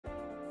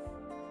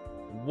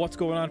What's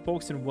going on,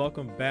 folks, and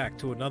welcome back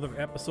to another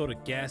episode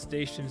of Gas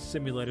Station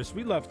Simulators.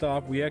 We left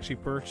off, we actually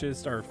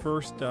purchased our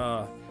first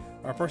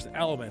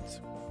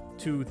element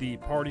to the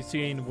party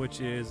scene,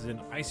 which is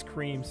an ice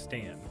cream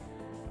stand.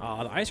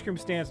 The ice cream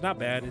stand's not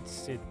bad.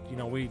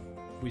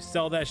 We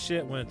sell that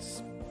shit when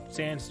it's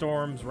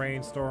sandstorms,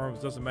 rainstorms,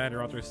 doesn't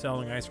matter. Out there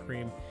selling ice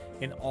cream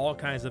in all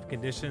kinds of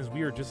conditions.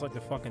 We are just like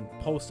the fucking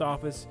post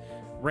office.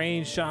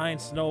 Rain, shine,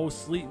 snow,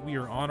 sleet. We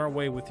are on our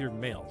way with your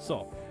mail.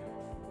 So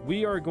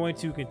we are going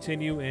to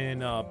continue and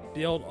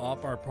build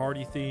up our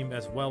party theme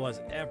as well as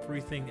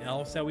everything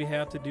else that we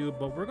have to do.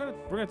 But we're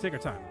gonna take our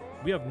time.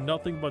 We have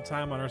nothing but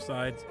time on our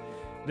sides.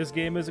 This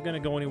game isn't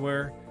gonna go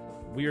anywhere.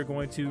 We are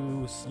going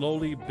to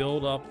slowly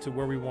build up to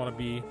where we want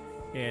to be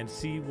and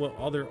see what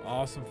other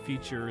awesome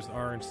features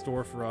are in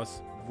store for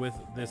us with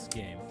this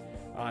game.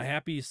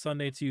 Happy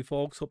Sunday to you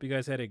folks. Hope you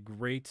guys had a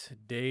great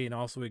day and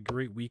also a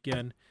great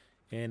weekend.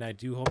 And I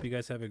do hope you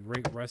guys have a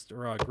great rest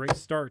or a great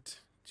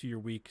start to your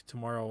week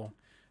tomorrow.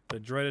 The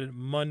dreaded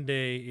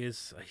Monday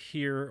is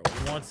here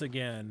once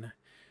again.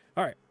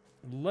 All right,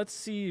 let's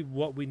see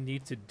what we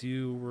need to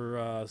do.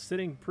 We're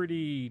sitting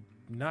pretty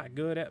not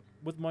good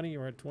with money.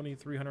 We're at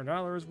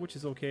 $2,300, which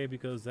is okay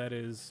because that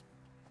is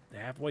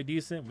halfway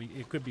decent.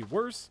 It could be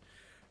worse.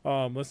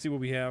 Let's see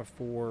what we have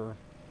for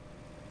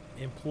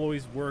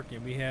employees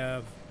working. We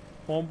have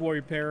homeboy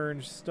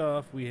repairing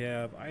stuff. We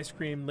have ice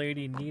cream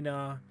lady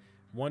Nina.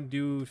 One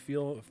dude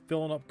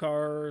filling up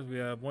cars. We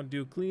have one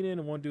dude cleaning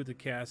and one dude at the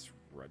cash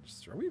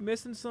register. Are we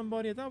missing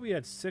somebody? I thought we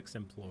had 6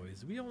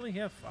 employees. We only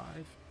have 5.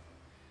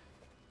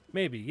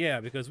 Maybe,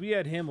 yeah, because we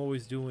had him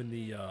always doing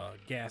the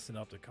gassing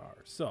up the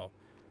cars. So,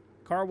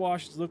 car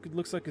wash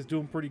looks like it's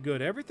doing pretty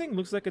good. Everything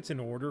looks like it's in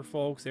order,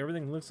 folks.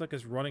 Everything looks like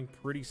it's running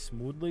pretty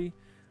smoothly.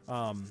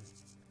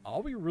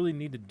 All we really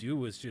need to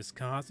do is just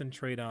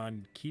concentrate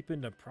on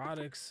keeping the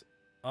products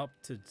up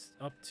to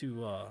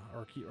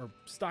or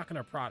stocking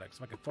our products,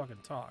 if I can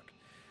fucking talk,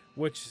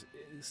 which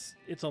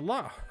it's a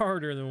lot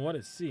harder than what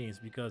it seems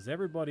because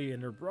everybody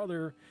and their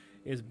brother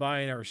is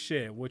buying our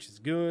shit, which is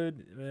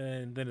good,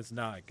 and then it's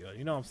not good.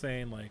 You know what I'm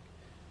saying? Like,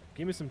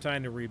 give me some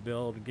time to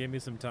rebuild and give me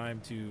some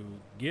time to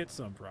get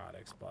some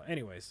products. But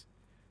anyways,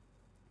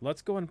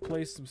 let's go and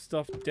place some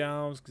stuff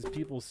down because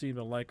people seem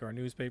to like our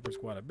newspapers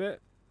quite a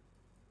bit.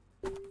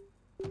 All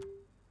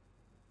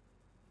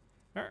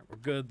right, we're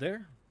good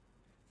there.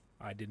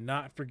 I did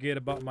not forget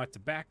about my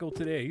tobacco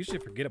today. I usually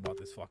forget about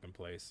this fucking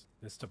place,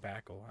 this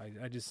tobacco.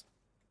 I just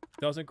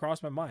doesn't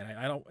cross my mind.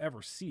 I don't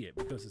ever see it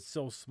because it's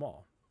so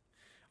small.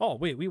 Oh,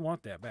 wait, we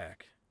want that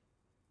back.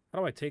 How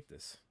do I take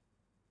this?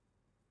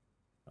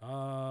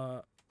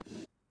 Oh,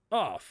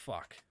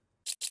 fuck.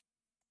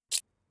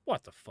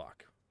 What the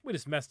fuck? We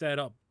just messed that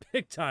up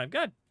big time.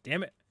 God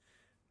damn it.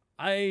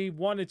 I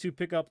wanted to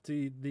pick up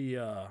the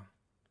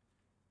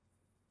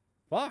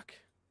fuck.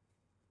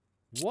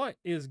 What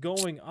is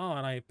going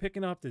on? I'm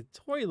picking up the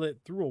toilet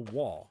through a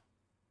wall.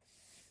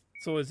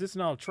 So is this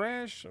now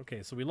trash?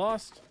 Okay, so we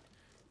lost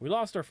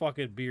our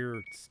fucking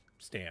beer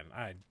stand.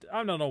 I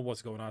don't know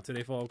what's going on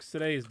today, folks.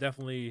 Today is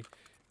definitely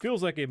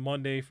feels like a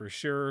Monday for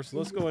sure. So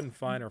let's go ahead and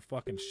find our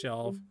fucking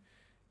shelf.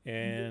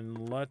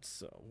 And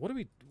let's what are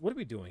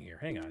we doing here?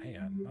 Hang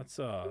on. Let's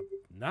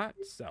not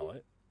sell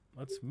it.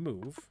 Let's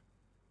move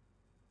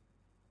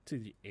to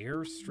the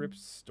airstrip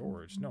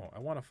storage. No, I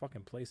want to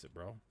fucking place it,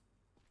 bro.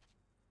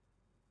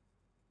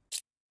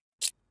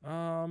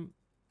 All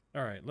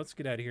right, let's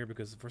get out of here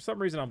because for some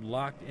reason I'm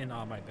locked in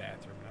on my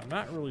bathroom. And I'm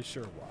not really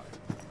sure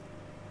why.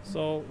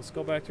 So let's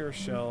go back to our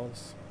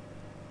shelves.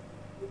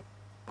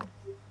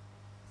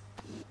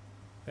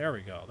 There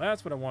we go.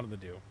 That's what I wanted to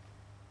do.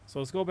 So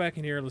let's go back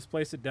in here. Let's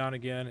place it down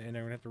again, and then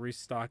we're gonna have to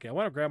restock it. I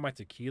want to grab my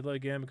tequila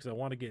again because I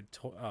want to get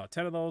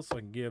 10 of those so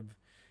I can give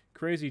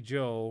Crazy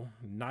Joe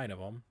 9 of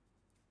them.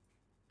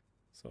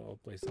 So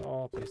place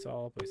all, place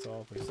all, place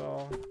all, place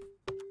all,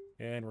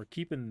 and we're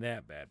keeping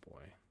that bad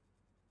boy.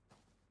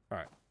 All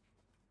right.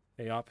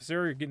 Hey,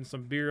 officer, you're getting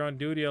some beer on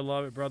duty. I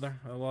love it, brother.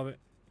 I love it.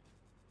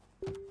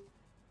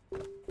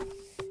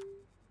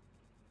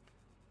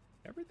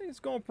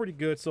 Everything's going pretty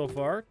good so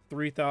far.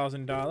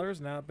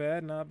 $3,000. Not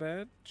bad, not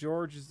bad.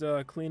 George is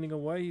cleaning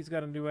away. He's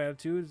got a new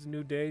attitude. It's a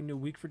new day, new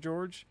week for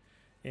George.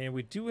 And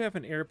we do have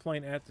an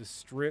airplane at the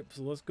strip,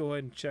 so let's go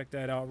ahead and check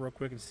that out real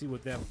quick and see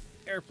what that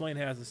airplane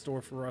has in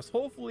store for us.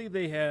 Hopefully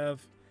they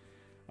have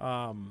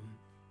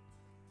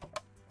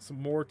some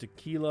more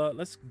tequila.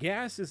 Let's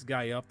gas this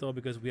guy up though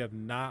because we have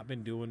not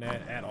been doing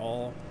that at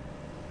all,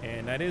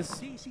 and that is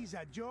This is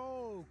a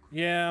joke.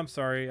 Yeah, I'm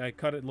sorry, I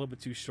cut it a little bit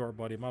too short,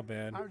 buddy. My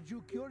bad. Are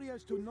you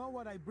curious to know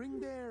what I bring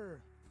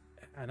there?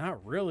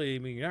 Not really. I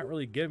mean, you're not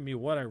really giving me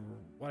what I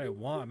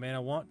want, man. I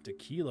want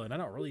tequila, and I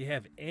don't really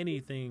have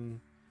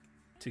anything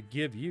to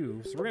give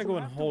you, so we're gonna go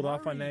ahead and hold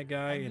off on that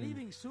guy. And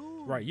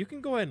right, you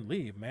can go ahead and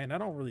leave, man. I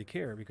don't really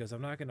care because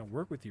I'm not gonna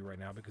work with you right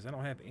now because I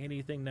don't have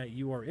anything that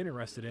you are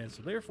interested in.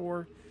 So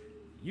therefore,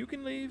 you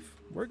can leave.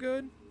 We're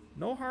good.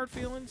 No hard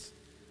feelings.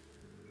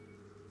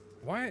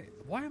 Why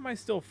am I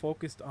still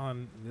focused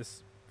on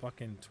this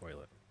fucking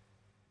toilet?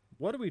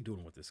 What are we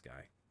doing with this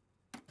guy?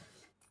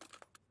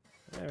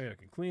 Maybe I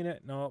can clean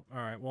it. Nope. All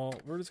right. Well,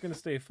 we're just going to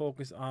stay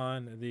focused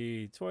on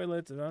the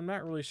toilets, and I'm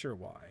not really sure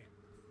why.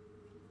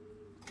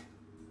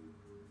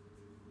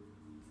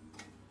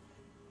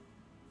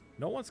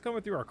 No one's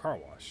coming through our car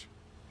wash.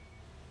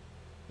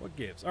 What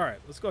gives? All right.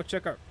 Let's go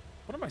check out.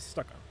 What am I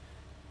stuck on?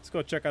 Let's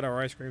go check out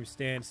our ice cream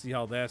stand, see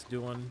how that's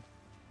doing.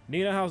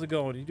 Nina, how's it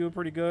going? You doing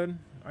pretty good?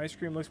 Ice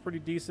cream looks pretty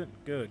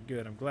decent. Good,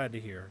 good. I'm glad to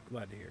hear.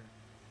 Glad to hear.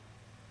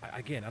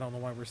 Again, I don't know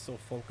why we're so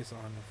focused on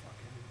the fucking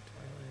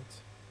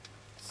toilets.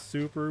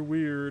 Super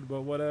weird,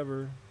 but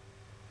whatever.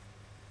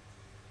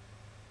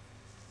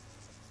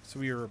 So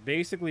we are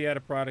basically out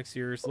of products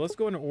here. So let's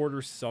go and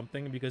order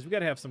something because we got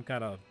to have some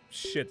kind of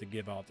shit to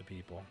give out to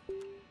people.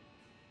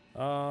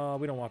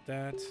 We don't want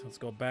that. Let's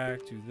go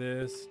back to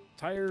this.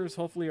 Tires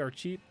hopefully are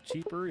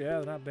cheaper.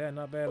 Yeah, not bad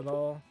at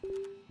all.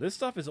 This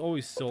stuff is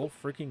always so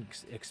freaking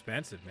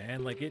expensive,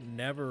 man. Like, it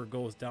never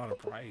goes down in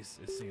price,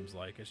 it seems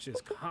like. It's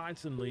just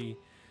constantly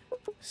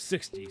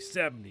 $60,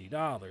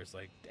 $70.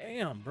 Like,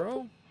 damn,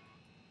 bro.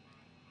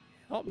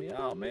 Help me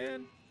out,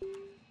 man.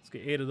 Let's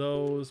get 8 of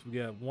those. We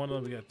got 1 of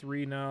them. We got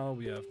 3 now.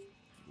 We have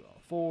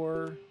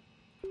 4.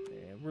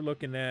 And we're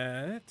looking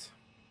at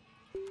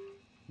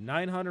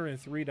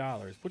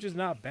 $903, which is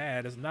not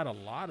bad. It's not a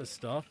lot of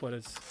stuff, but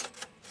it's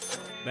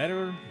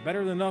better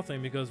than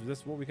nothing because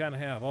that's what we kind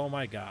of have. Oh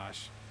my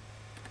gosh.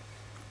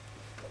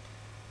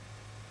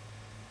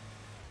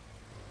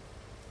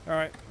 All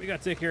right, we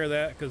got to take care of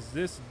that because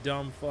this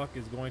dumb fuck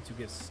is going to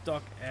get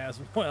stuck as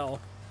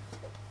well.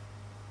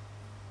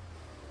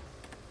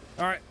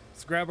 All right,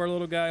 let's grab our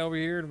little guy over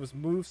here and let's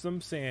move some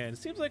sand. It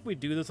seems like we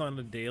do this on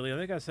the daily. I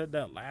think I said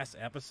that last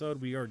episode.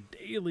 We are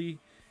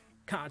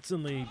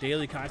constantly,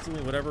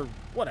 whatever.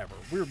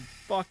 We're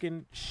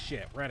fucking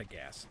shit. We're out of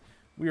gas.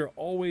 We are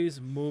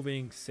always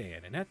moving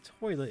sand, and that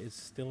toilet is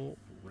still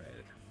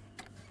red.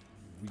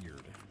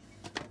 Weird.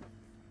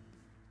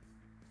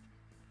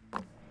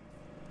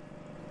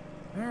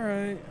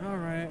 All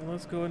right.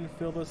 Let's go ahead and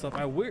fill this up.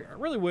 I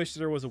really wish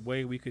there was a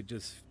way we could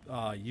just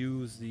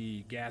use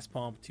the gas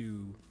pump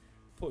to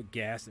put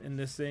gas in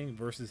this thing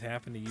versus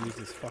having to use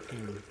this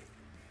fucking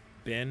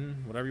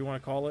bin, whatever you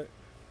want to call it.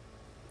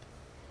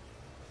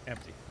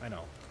 Empty. I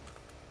know.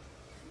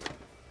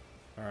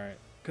 All right.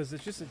 Because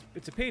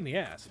it's a pain in the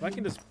ass. If I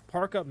can just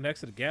park up next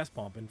to the gas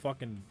pump and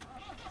fucking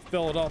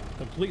fill it up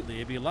completely,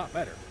 it'd be a lot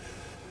better.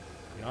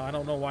 You know, I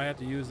don't know why I have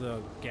to use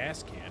a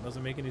gas can. It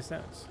doesn't make any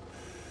sense.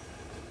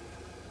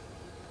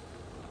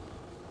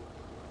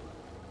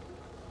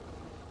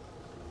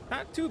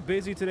 Not too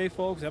busy today,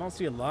 folks. I don't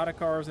see a lot of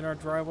cars in our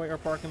driveway or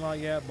parking lot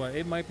yet, but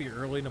it might be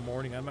early in the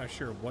morning. I'm not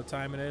sure what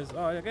time it is.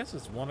 Oh, I guess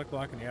it's 1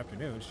 o'clock in the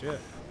afternoon. Shit.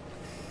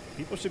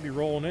 People should be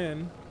rolling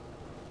in.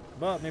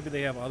 But maybe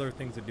they have other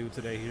things to do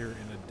today here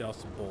in the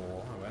Dust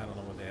Bowl. I don't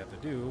know what they have to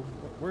do.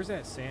 Where's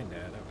that sand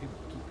at? People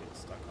keep getting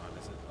stuck on.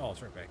 Is it? Oh,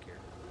 it's right back here.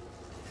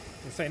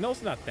 I was saying, no,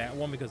 it's not that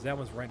one because that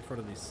one's right in front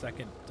of the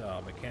second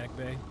mechanic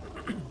bay.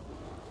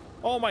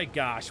 Oh my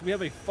gosh, we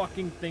have a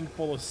fucking thing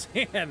full of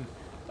sand.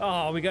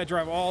 Oh, we gotta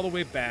drive all the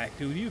way back,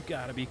 dude. You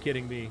gotta be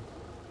kidding me.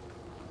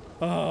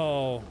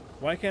 Oh,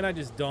 why can't I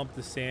just dump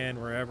the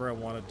sand wherever I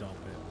want to dump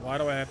it? Why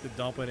do I have to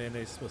dump it in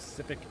a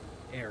specific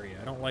area?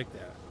 I don't like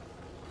that.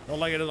 Don't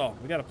like it at all.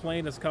 We got a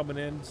plane that's coming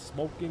in,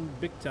 smoking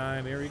big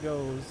time. Here he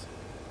goes.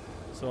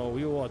 So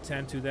we will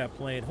attend to that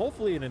plane,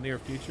 hopefully in the near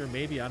future.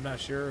 Maybe, I'm not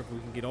sure if we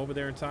can get over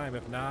there in time.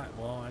 If not,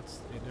 well,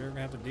 they're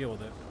gonna have to deal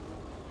with it.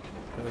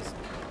 Because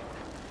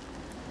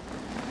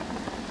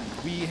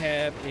we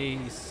have a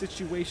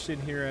situation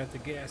here at the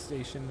gas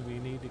station. We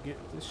need to get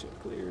this shit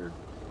clear.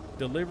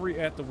 Delivery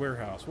at the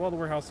warehouse. Well, the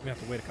warehouse is gonna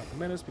have to wait a couple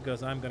minutes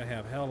because I'm gonna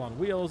have hell on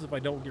wheels if I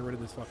don't get rid of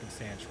this fucking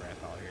sand trap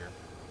out here.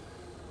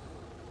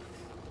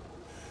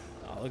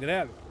 Oh, look at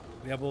that.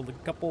 We have a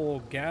couple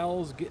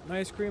gals getting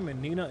ice cream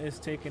and Nina is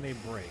taking a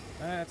break.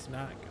 That's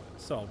not good.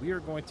 So we are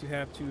going to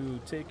have to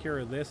take care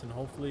of this and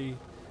hopefully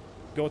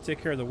go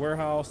take care of the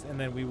warehouse, and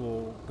then we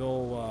will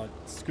go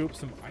scoop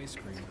some ice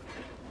cream.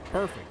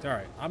 Perfect. All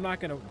right. I'm not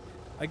going to,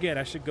 again,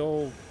 I should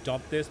go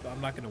dump this, but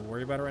I'm not going to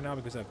worry about it right now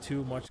because I have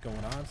too much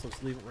going on. So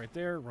let's leave it right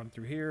there. Run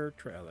through here.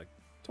 The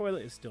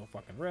toilet is still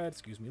fucking red.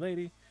 Excuse me,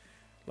 lady.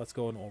 Let's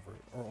go and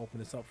open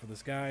this up for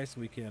this guy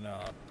so we can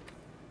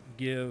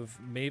give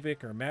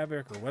Mavic or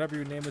Maverick or whatever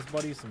your name is,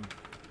 buddy, some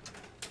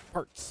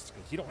parts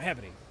because you don't have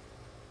any.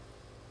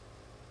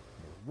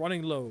 You're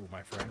running low,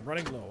 my friend.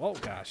 Running low. Oh,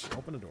 gosh.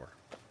 Open the door.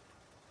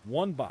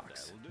 1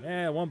 box.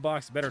 Yeah, 1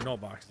 box. Better no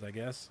boxes, I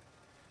guess.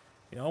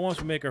 You know,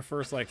 once we make our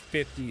first like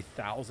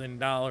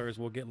 $50,000,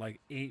 we'll get like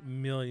 8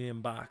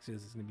 million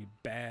boxes. It's gonna be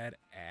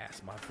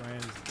badass, my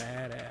friends.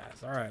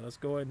 Badass. All right, let's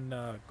go ahead and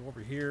go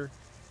over here.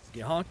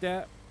 Get honked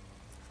at.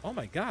 Oh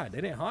my God,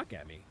 they didn't honk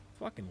at me.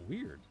 Fucking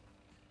weird.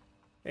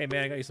 Hey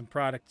man, I got you some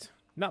product.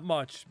 Not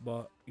much,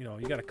 but you know,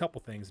 you got a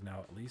couple things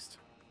now at least.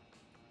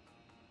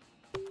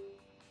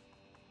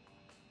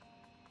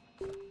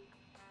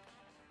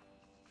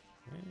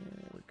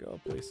 There we go.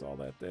 Place all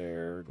that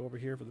there. Go over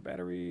here for the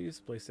batteries.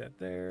 Place that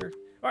there.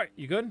 All right,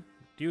 you good?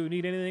 Do you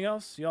need anything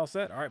else? You all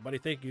set? All right, buddy.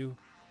 Thank you.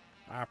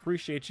 I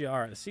appreciate you. All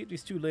right, let's see if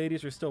these two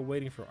ladies are still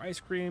waiting for ice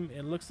cream.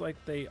 It looks like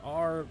they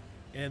are,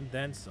 and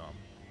then some.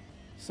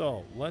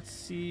 So let's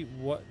see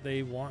what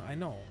they want. I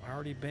know, I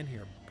already been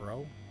here,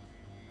 bro.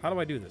 How do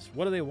I do this?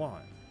 What do they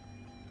want?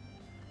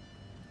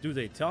 Do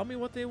they tell me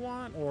what they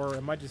want, or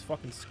am I just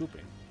fucking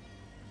scooping?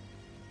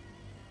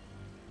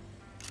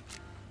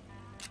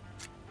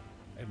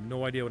 I have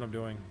no idea what I'm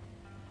doing.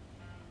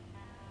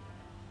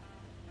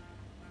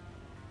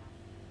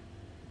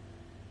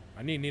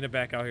 I need Nina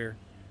back out here.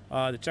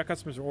 The check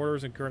customers'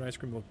 orders and current ice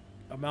cream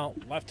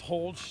amount left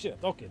hold. Shit.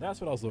 Okay,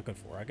 that's what I was looking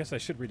for. I guess I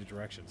should read the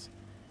directions.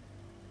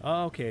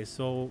 Okay,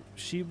 so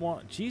she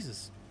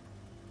Jesus.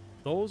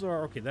 Those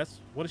are okay. That's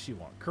what does she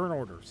want? Current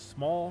orders: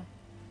 small,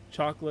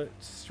 chocolate,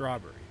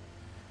 strawberry.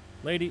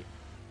 Lady,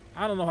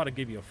 I don't know how to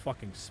give you a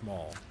fucking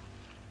small.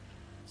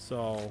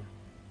 So,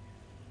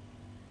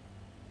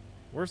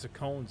 where's the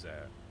cones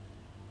at?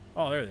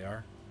 Oh, there they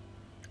are.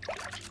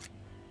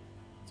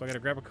 So I gotta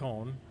grab a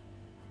cone.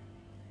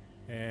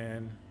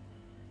 And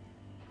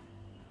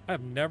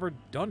I've never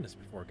done this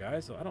before,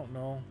 guys, so I don't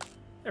know.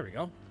 There we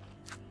go.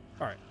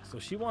 Alright, so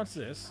she wants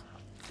this.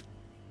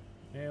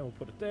 And we'll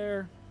put it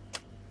there.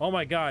 Oh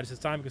my god, this is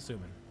time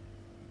consuming.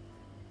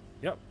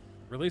 Yep.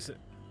 Release it.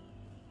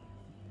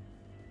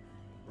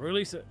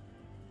 Release it.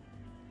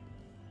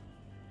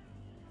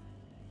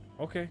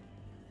 Okay.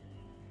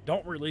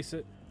 Don't release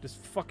it. Just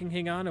fucking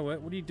hang on to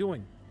it. What are you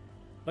doing?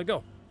 Let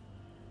go.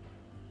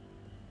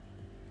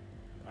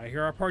 I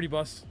hear our party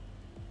bus.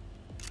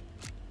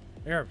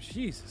 There,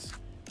 Jesus.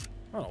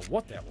 I don't know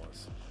what that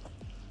was.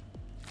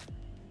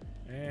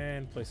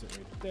 And place it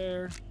right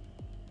there.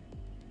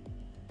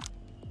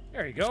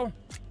 There you go. All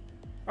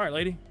right,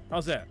 lady.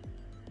 How's that?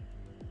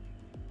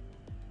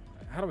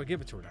 How do I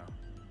give it to her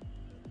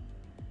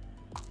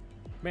now?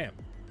 Ma'am.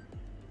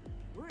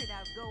 Worried I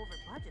would go over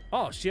budget.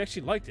 Oh, she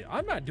actually liked it.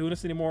 I'm not doing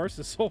this anymore. This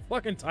is so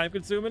fucking time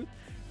consuming.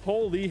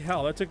 Holy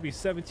hell. That took me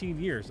 17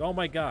 years. Oh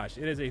my gosh.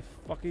 It is a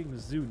fucking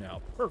zoo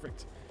now.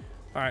 Perfect.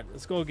 All right,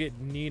 let's go get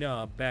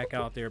Nina back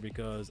out there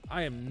because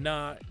I am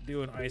not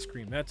doing ice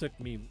cream. That took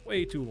me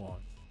way too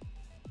long.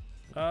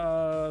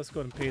 Let's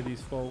go ahead and pay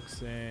these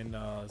folks and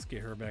let's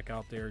get her back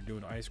out there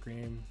doing ice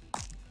cream.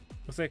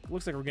 Looks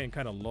like we're getting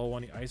kind of low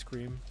on the ice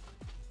cream.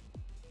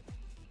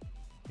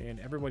 And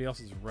everybody else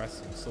is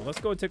resting. So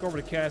let's go and take over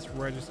the cash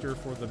register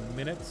for the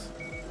minutes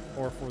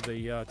or for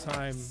the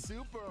time.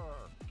 Super.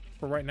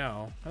 For right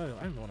now. I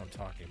don't know what I'm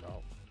talking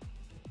about.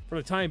 For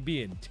the time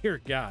being,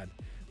 dear God.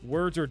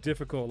 Words are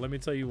difficult, let me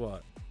tell you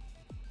what.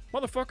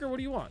 Motherfucker, what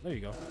do you want? There you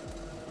go.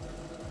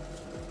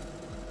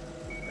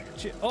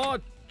 Shit. Oh,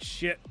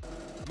 shit.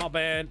 My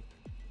bad.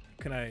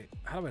 Can I...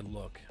 How do I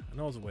look? I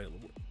know there's a way to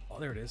look. Oh,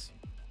 there it is.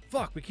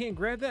 Fuck, we can't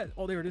grab that?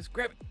 Oh, there it is.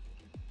 Grab it.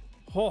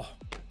 Oh,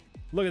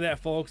 look at that,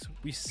 folks.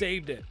 We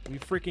saved it. We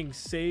freaking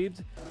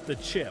saved the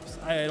chips.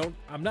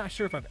 I'm not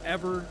sure if I've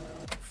ever...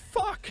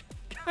 Fuck!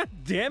 God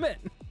damn it!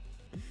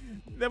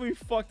 Then we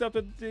fucked up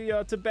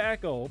the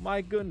tobacco.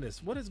 My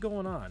goodness. What is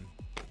going on?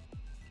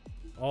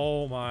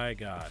 Oh my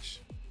gosh.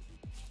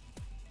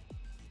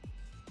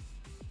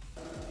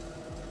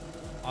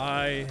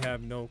 I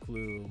have no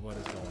clue what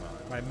is going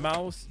on. My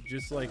mouse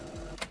just like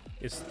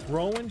is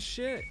throwing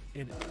shit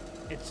and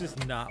it's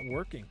just not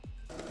working.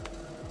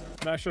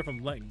 I'm not sure if I'm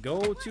letting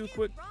go too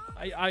quick.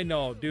 I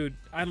know, dude.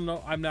 I don't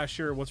know. I'm not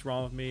sure what's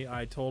wrong with me.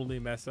 I totally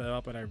messed that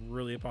up and I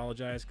really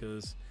apologize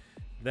because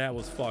that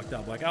was fucked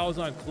up. Like I was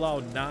on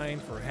cloud 9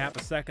 for half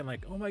a second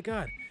like, oh my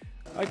god.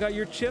 I got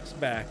your chips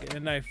back,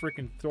 and then I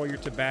freaking throw your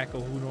tobacco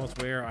who knows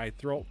where. I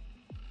throw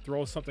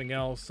something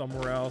else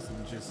somewhere else,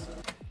 and just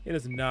it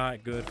is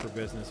not good for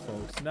business,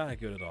 folks. Not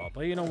good at all.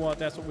 But you know what?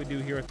 That's what we do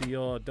here at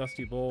the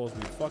Dusty Bowl is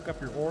we fuck up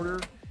your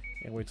order,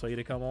 and we tell you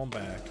to come on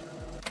back.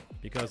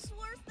 Because,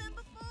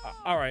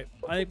 all right,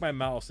 I think my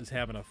mouse is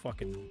having a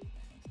fucking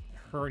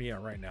hernia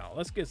right now.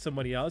 Let's get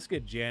somebody else. Let's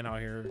get Jan out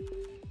here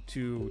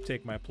to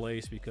take my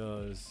place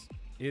because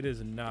it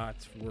is not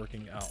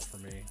working out for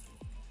me.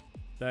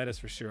 That is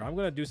for sure. I'm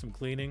going to do some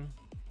cleaning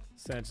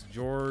since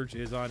George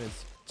is on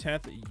his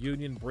 10th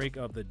union break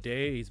of the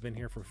day. He's been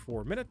here for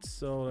 4 minutes,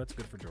 so that's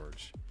good for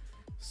George.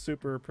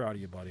 Super proud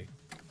of you, buddy.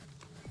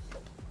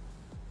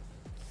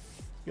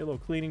 Get a little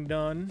cleaning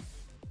done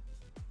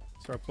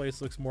so our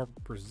place looks more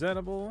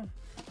presentable.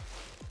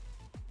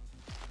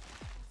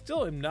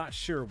 Still am not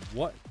sure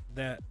what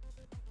that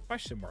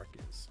question mark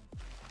is.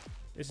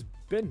 It's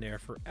been there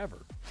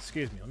forever.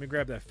 Excuse me. Let me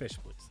grab that fish,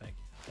 please. Thank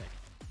you. Thank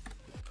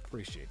you.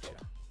 Appreciate you.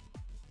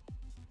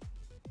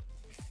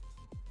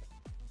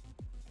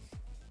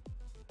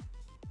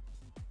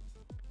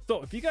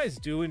 So if you guys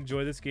do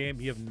enjoy this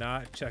game, you have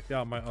not checked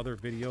out my other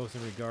videos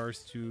in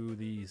regards to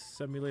the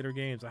simulator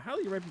games, I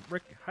highly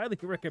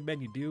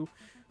recommend you do,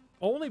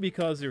 only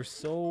because there's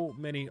so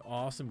many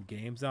awesome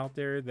games out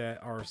there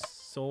that are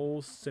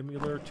so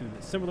similar to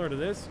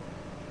this,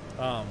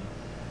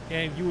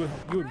 and you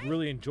would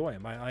really enjoy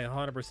them. I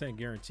 100%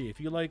 guarantee.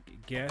 If you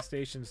like gas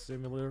station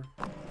simulator,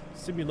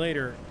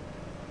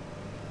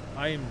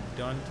 I am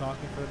done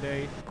talking for the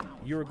day.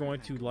 You're going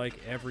to like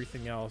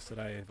everything else that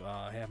I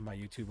have on my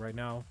YouTube right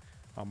now.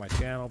 on my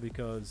channel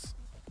because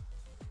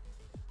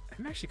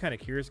I'm actually kind of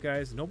curious,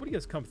 guys. Nobody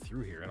has come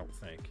through here, I don't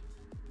think.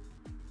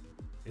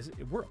 Is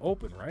it? We're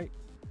open, right?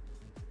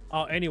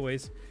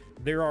 Anyways,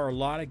 there are a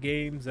lot of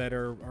games that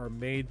are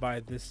made by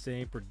this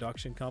same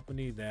production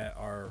company that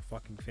are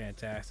fucking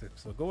fantastic.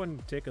 So go ahead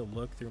and take a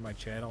look through my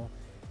channel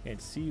and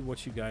see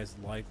what you guys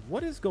like.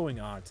 What is going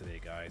on today,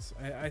 guys?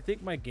 I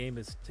think my game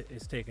is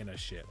taking a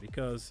shit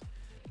because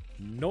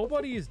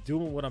nobody is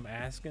doing what I'm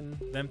asking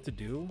them to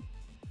do.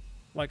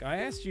 Like, I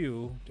asked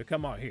you to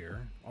come out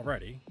here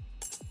already,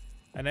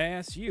 and I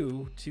asked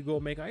you to go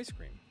make ice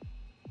cream,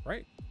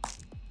 right?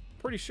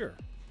 Pretty sure.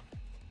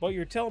 But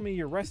you're telling me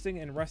you're resting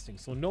and resting,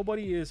 so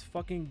nobody is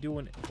fucking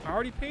doing it. I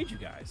already paid you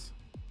guys.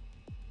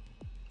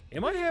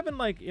 Am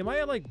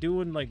I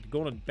doing like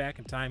going back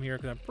in time here?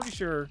 Because I'm pretty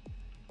sure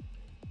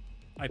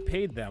I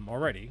paid them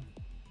already.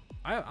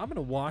 I'm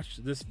gonna watch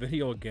this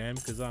video again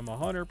because I'm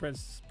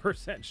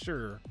 100%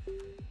 sure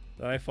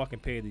that I fucking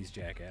paid these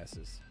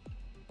jackasses.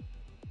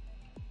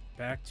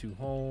 Back to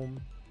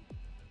home.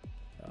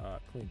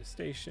 Clean the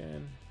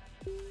station.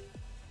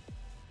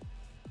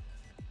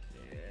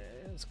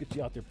 Let's get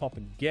you out there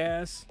pumping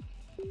gas,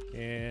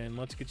 and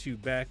let's get you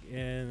back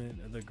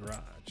in the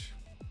garage.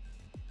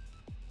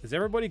 Is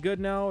everybody good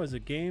now? Is the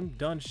game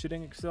done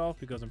shitting itself?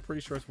 Because I'm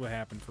pretty sure that's what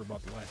happened for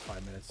about the last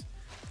 5 minutes.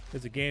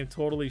 Is the game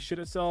totally shit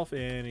itself?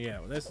 And yeah,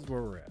 this is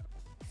where we're at.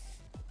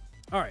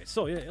 All right,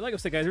 so yeah, like I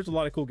said, guys, there's a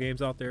lot of cool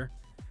games out there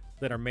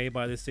that are made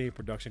by this same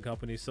production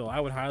company. So I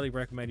would highly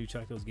recommend you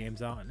check those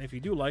games out. And if you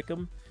do like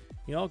them,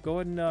 you know, go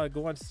ahead and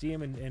go on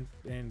Steam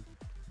and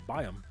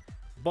buy them.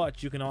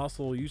 But you can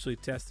also usually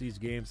test these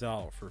games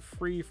out for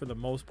free for the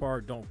most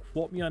part. Don't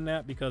quote me on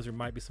that because there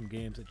might be some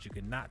games that you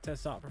cannot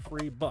test out for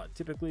free, but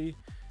typically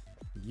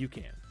you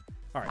can.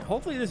 All right,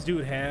 hopefully this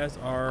dude has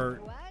our...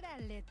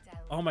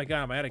 Oh my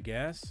God, am I out of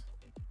gas?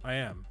 I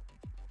am.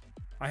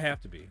 I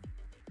have to be.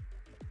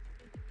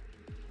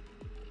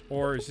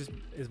 Or is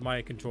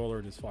my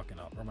controller just fucking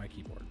up, or my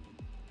keyboard?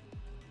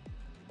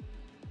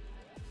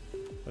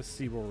 Let's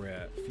see where we're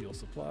at. Fuel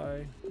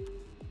supply.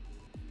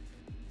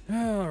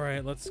 All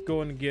right, let's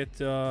go and get,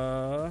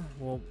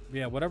 well,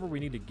 yeah, whatever we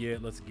need to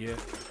get, let's get.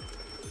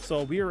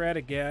 So we are out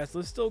of gas.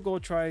 Let's still go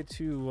try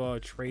to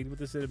trade with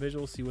this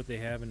individual, see what they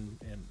have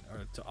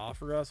to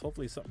offer us.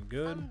 Hopefully something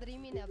good. I'm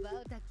dreaming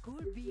about a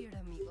cool beer,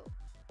 amigo.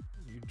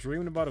 You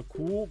dreaming about a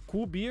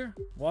cool beer?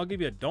 Well, I'll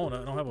give you a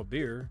donut. I don't have a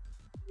beer.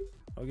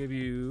 I'll give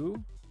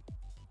you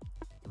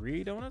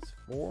 3 donuts,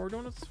 4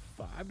 donuts,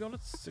 5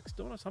 donuts, 6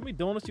 donuts. How many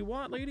donuts you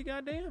want, lady?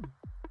 Goddamn.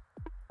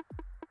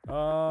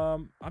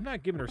 I'm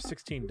not giving her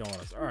 16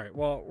 donuts. All right,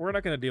 well, we're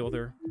not gonna deal with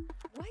her.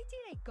 Why did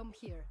I come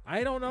here?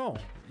 I don't know.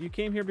 You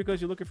came here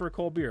because you're looking for a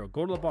cold beer.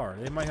 Go to the bar.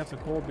 They might have some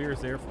cold beers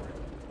there for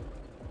you.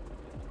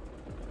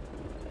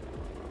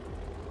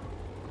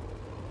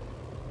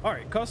 All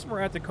right, customer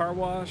at the car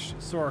wash.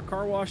 So our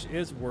car wash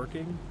is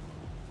working.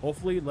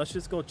 Hopefully, let's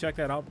just go check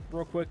that out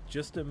real quick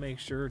just to make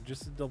sure,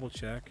 just to double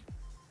check.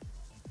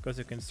 Because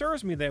it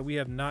concerns me that we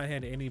have not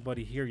had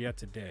anybody here yet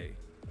today.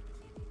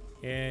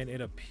 And it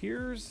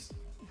appears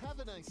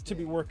to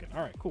be working.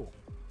 All right, cool.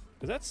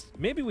 Because that's,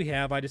 maybe we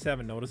have, I just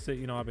haven't noticed it.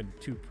 You know, I've been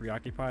too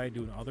preoccupied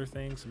doing other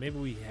things. So maybe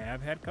we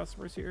have had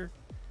customers here,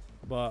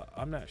 but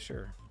I'm not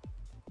sure.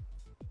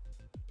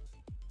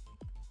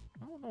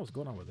 I don't know what's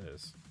going on with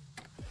this.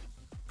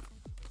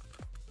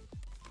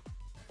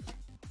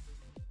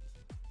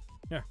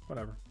 Yeah,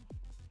 whatever.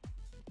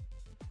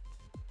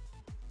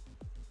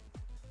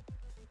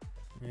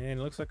 And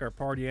it looks like our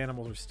party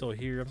animals are still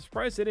here. I'm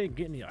surprised they didn't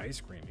get any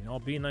ice cream. You know,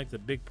 being like the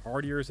big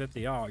partiers that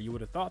they are, you would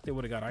have thought they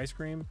would have got ice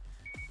cream,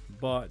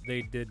 but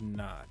they did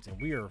not.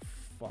 And we are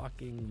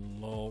fucking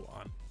low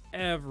on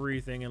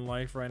everything in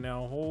life right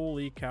now.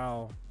 Holy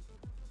cow.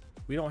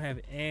 We don't have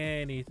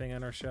anything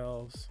on our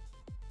shelves.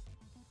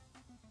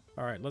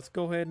 All right, let's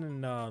go ahead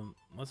and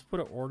let's put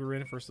an order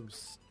in for some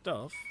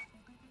stuff.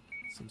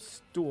 Some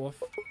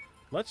stuff.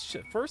 Let's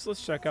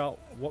check out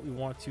what we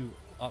want to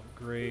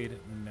upgrade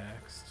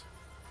next.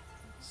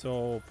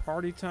 So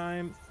party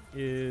time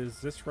is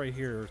this right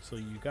here. So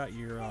you got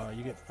your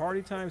you get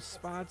party time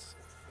spots,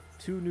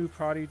 2 new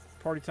party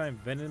time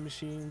vending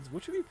machines,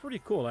 which would be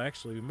pretty cool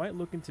actually. We might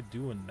look into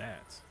doing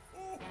that.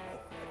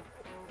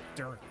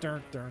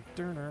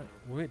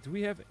 Wait, do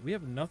we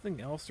have nothing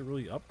else to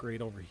really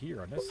upgrade over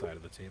here on this side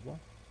of the table?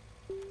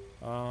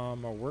 Our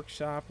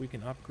workshop we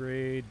can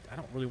upgrade. I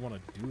don't really want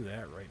to do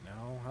that right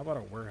now. How about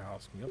our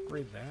warehouse? Can we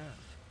upgrade that?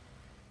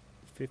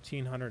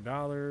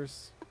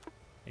 $1,500.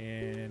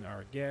 And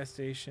our gas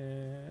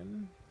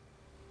station,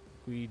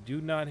 we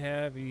do not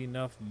have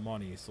enough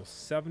money, so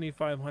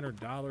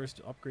 $7,500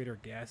 to upgrade our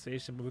gas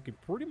station, but we can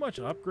pretty much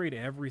upgrade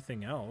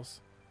everything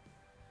else.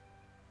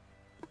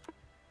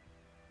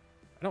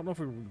 I don't know if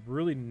we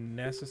really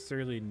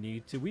necessarily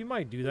need to. We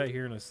might do that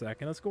here in a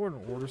second. Let's go ahead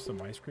and order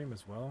some ice cream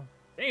as well.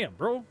 Damn,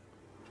 bro.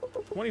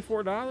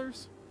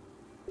 $24?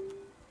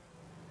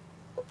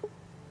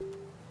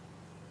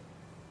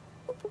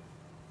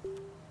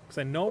 Because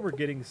I know we're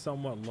getting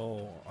somewhat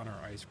low on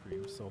our ice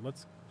cream. So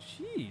let's...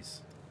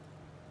 Jeez.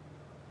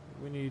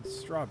 We need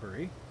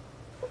strawberry.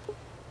 All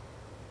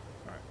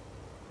right.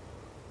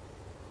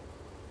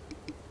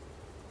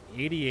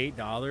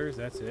 $88.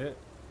 That's it.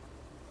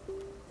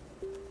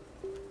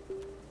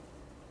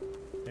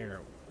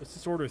 There. Let's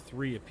just order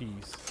 3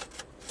 apiece.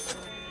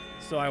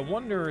 So I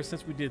wonder,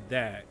 since we did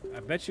that,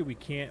 I bet you we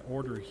can't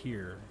order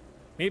here.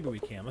 Maybe we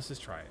can. Let's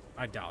just try it.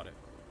 I doubt it.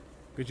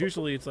 Because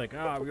usually it's like, we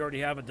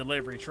already have a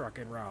delivery truck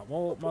en route.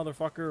 Well,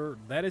 motherfucker,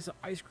 that is an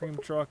ice cream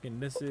truck,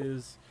 and this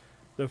is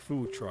the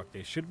food truck.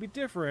 They should be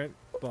different,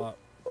 but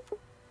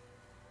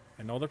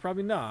I know they're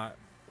probably not.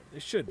 They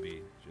should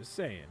be. Just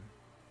saying.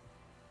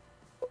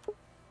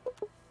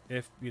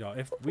 If, you know,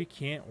 if we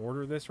can't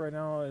order this right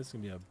now, it's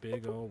going to be a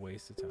big old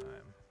waste of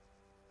time.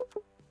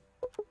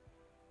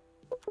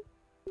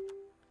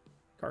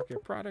 Car care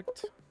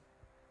product.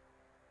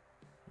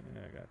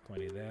 Yeah, I got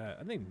plenty of that.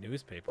 I think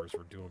newspapers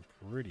were doing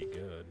pretty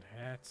good.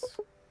 Hats.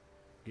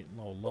 Getting a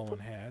little low on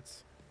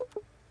hats.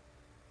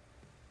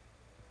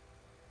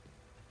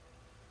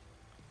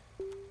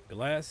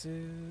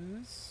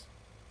 Glasses.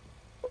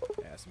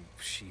 Yeah, some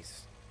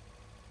jeez.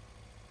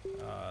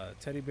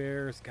 Teddy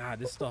bears. God,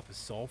 this stuff is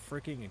so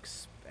freaking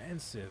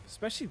expensive.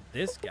 Especially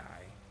this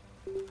guy.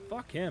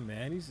 Fuck him,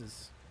 man. He's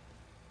just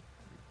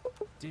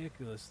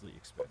ridiculously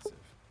expensive.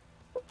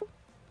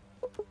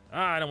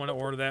 I don't want to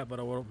order that,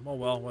 but oh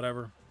well,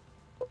 whatever.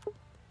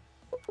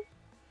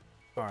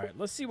 Alright,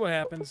 let's see what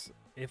happens.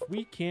 If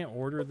we can't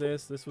order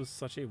this, this was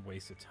such a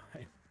waste of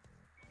time.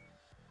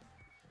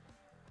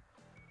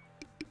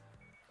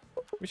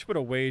 We should put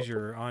a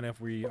wager on if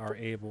we are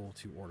able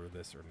to order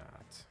this or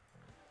not.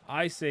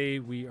 I say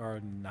we are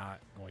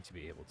not going to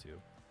be able to.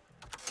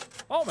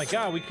 Oh my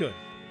god, we could.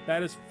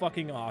 That is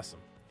fucking awesome.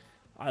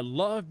 I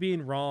love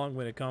being wrong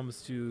when it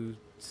comes to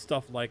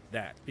stuff like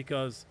that,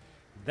 because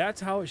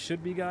that's how it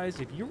should be, guys.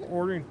 If you're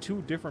ordering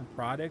 2 different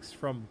products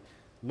from,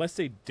 let's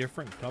say,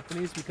 different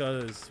companies,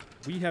 because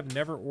we have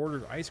never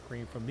ordered ice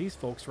cream from these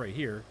folks right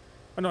here.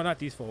 Oh, no, not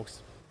these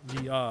folks.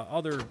 The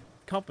other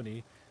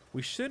company.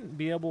 We shouldn't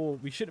be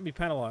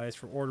penalized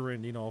for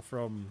ordering, you know,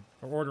 or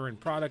ordering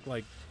product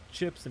like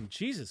chips and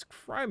Jesus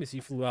Christ, he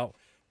flew out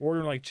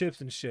ordering like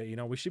chips and shit. You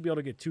know, we should be able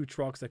to get 2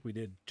 trucks like we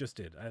just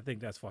did. I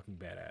think that's fucking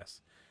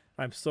badass.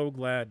 I'm so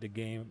glad the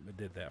game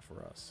did that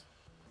for us.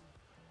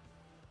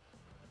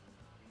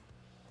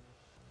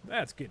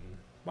 That's getting...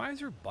 Why is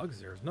there bugs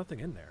there? There's nothing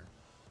in there.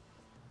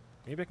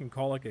 Maybe I can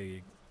call like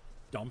a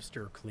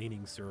dumpster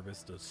cleaning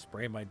service to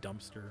spray my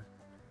dumpster.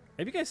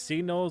 Have you guys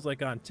seen those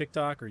like on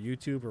TikTok or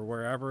YouTube or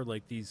wherever?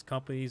 Like these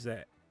companies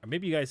that... Or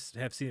maybe you guys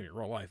have seen it in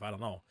real life. I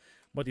don't know.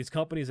 But these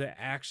companies that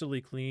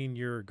actually clean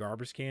your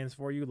garbage cans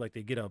for you. Like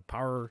they get a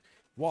power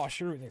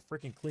washer and they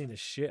freaking clean the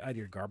shit out of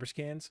your garbage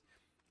cans.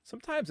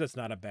 Sometimes that's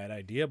not a bad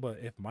idea, but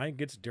if mine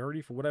gets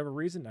dirty for whatever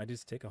reason, I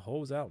just take a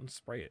hose out and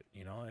spray it.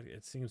 You know,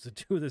 it seems to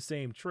do the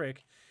same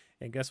trick.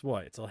 And guess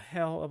what? It's a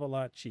hell of a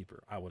lot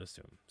cheaper, I would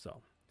assume.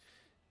 So,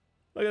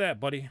 look at that,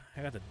 buddy.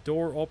 I got the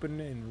door open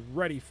and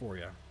ready for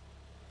you.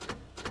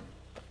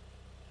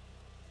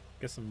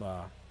 Get some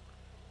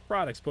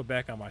products put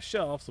back on my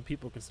shelf so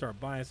people can start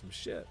buying some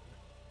shit.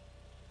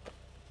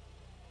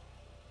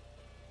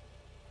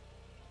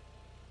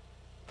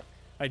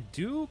 I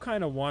do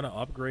kind of want to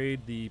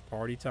upgrade the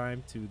party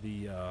time to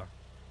the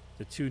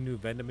 2 new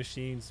vending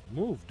machines.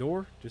 Move,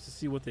 door, just to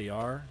see what they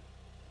are.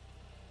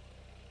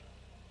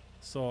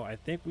 So I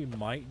think we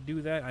might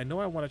do that. I know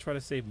I want to try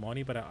to save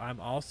money, but I'm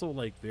also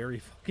like very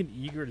fucking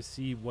eager to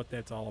see what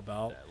that's all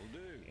about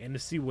and to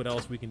see what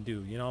else we can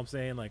do. You know what I'm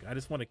saying? Like I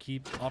just want to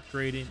keep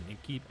upgrading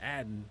and keep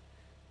adding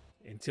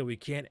until we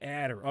can't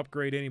add or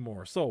upgrade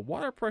anymore. So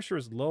water pressure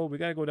is low. We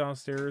got to go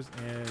downstairs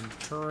and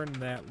turn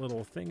that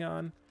little thing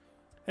on.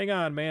 Hang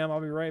on, ma'am.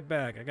 I'll be right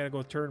back. I gotta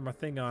go turn my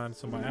thing on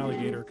so my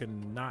alligator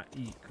can not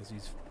eat because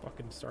he's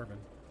fucking starving.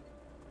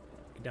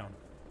 Get down.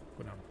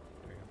 Go down.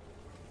 There you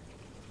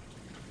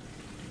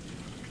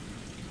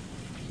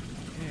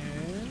go.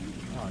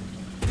 And on.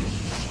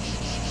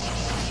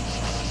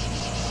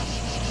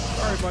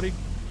 Sorry, buddy.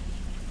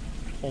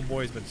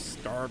 Homeboy's been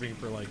starving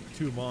for like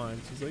 2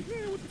 months. He's like,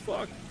 yeah, what the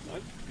fuck?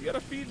 You gotta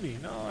feed me.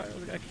 No,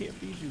 I can't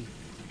feed you.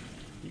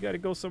 You got to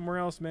go somewhere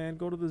else, man.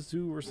 Go to the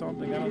zoo or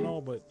something. I don't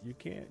know, but you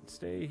can't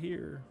stay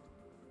here.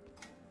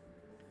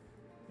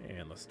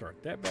 And let's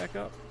start that back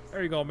up.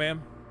 There you go,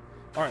 ma'am.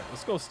 All right,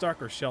 let's go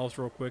stock our shelves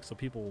real quick so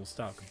people will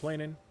stop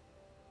complaining.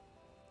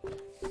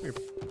 We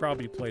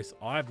probably place...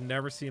 Oh, I've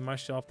never seen my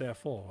shelf that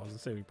full. I was going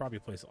to say, we probably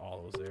place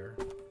all those there.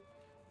 Okay,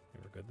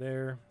 we're good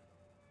there.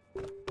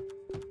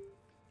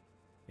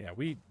 Yeah,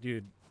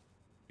 dude...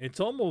 It's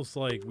almost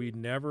like we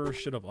never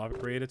should have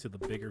upgraded to the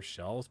bigger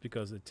shelves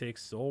because it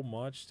takes so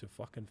much to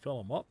fucking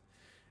fill them up.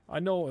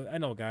 I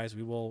know, guys,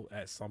 we will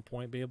at some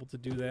point be able to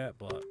do that,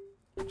 but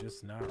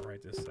just not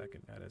right this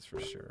second. That is for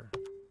sure.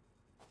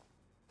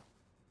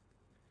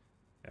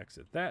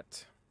 Exit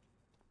that.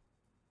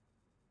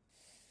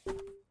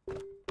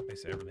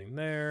 Place everything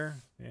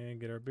there and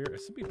get our beer.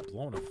 Is somebody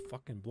blowing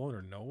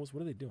her nose? What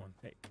are they doing?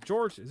 Hey,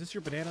 George, is this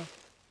your banana?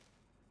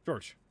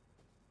 George,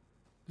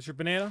 is this your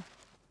banana?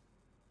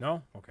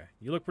 No? Okay.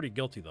 You look pretty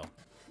guilty, though.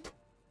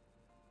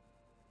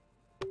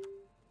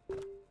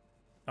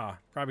 Ah,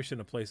 probably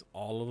shouldn't have placed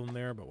all of them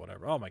there, but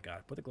whatever. Oh my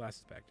god, put the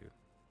glasses back,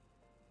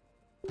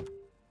 dude.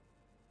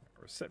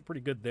 We're set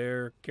pretty good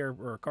there.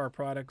 Car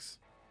products.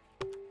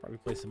 Probably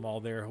place them all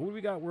there. Who do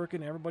we got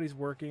working? Everybody's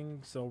working,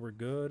 so we're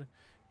good.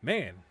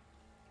 Man,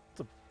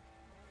 it's a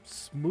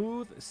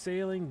smooth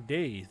sailing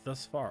day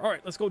thus far. All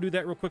right, let's go do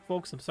that real quick,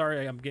 folks. I'm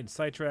sorry I'm getting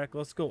sidetracked.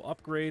 Let's go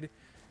upgrade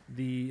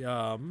the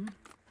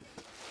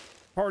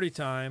party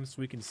time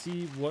so we can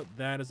see what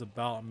that is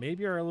about.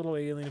 Maybe our little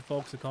alien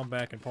folks will come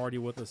back and party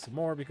with us some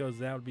more, because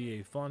that would be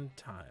a fun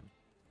time.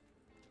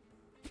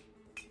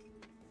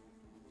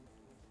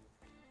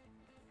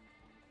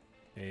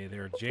 Hey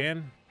there,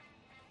 Jan.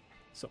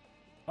 So,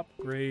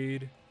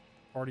 upgrade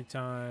party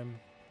time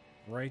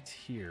right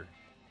here.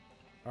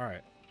 All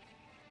right.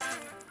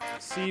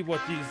 See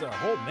what these are.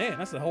 Oh man,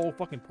 that's the whole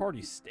fucking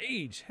party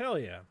stage. Hell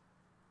yeah.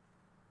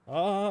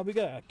 We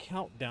got a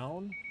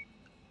countdown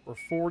for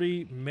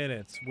 40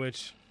 minutes,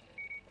 which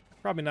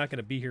probably not going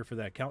to be here for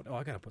that count. Oh,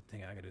 I got to put the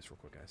thing. I got to do this real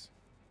quick, guys.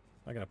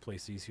 I got to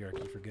place these here. I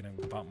keep forgetting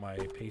about my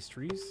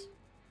pastries.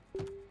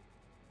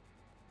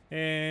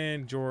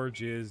 And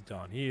George is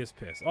done. He is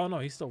pissed. Oh, no,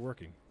 he's still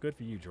working. Good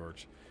for you,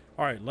 George.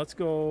 All right, let's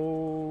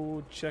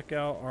go check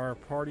out our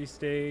party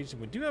stage.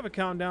 We do have a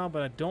countdown,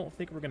 but I don't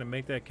think we're going to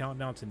make that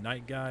countdown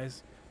tonight,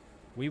 guys.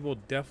 We will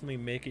definitely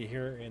make it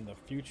here in the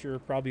future.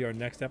 Probably our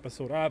next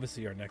episode.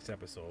 Obviously, our next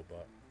episode,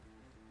 but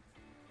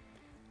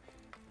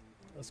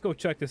let's go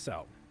check this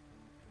out.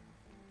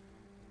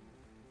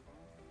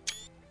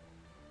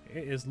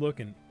 It is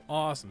looking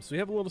awesome. So we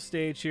have a little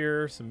stage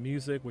here, some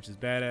music, which is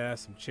badass,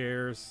 some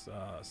chairs,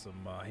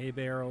 some hay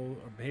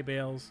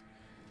bales.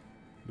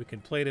 We can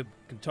play the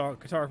guitar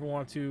if we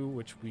want to,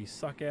 which we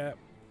suck at.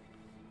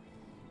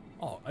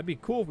 Oh, it'd be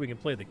cool if we can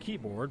play the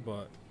keyboard,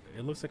 but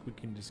it looks like we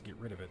can just get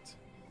rid of it.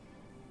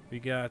 We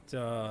got,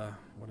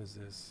 what is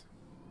this?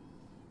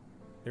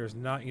 There's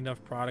not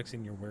enough products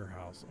in your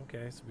warehouse.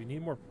 Okay, so we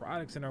need more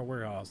products in our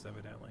warehouse,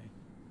 evidently.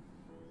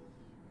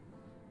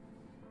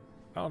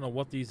 I don't know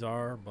what these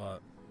are,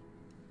 but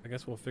I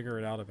guess we'll figure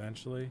it out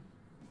eventually.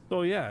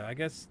 So yeah, I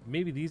guess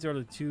maybe these are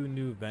the two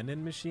new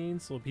vending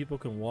machines so people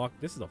can walk.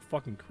 This is a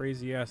fucking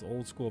crazy ass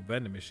old school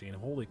vending machine.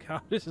 Holy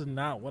cow, this is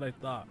not what I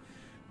thought.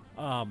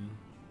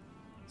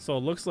 So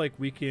it looks like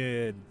we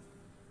could...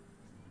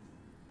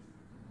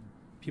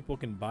 people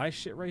can buy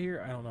shit right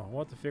here. I don't know.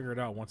 We'll have to figure it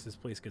out once this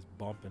place gets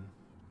bumping.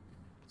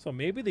 So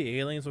maybe the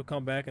aliens will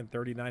come back in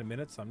 39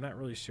 minutes. I'm not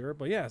really sure.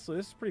 But yeah, so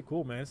this is pretty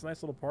cool, man. It's a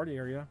nice little party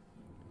area.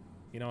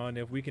 You know, and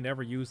if we can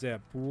ever use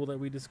that pool that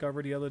we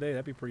discovered the other day,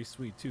 that'd be pretty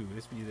sweet too.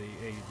 This be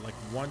a like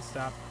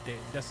one-stop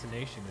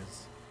destination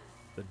is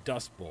the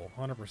Dust Bowl,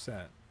 100%.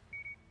 All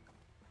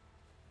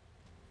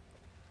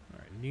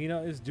right,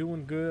 Nina is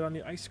doing good on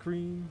the ice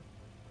cream.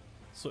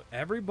 So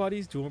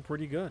everybody's doing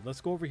pretty good. Let's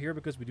go over here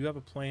because we do have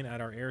a plane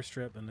at our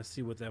airstrip, and let's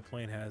see what that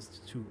plane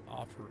has to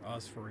offer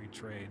us for a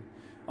trade.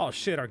 Oh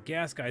shit, our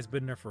gas guy's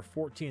been there for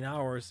 14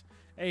 hours.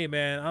 Hey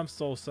man, I'm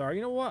so sorry.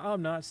 You know what?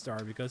 I'm not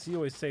sorry because he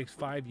always takes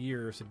 5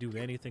 years to do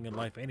anything in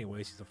life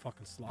anyways. He's a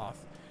fucking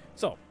sloth.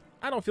 So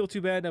I don't feel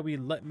too bad that we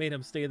made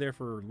him stay there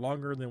for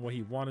longer than what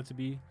he wanted to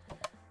be.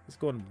 Let's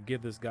go ahead and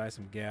give this guy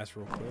some gas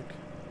real quick.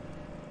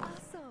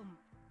 Awesome.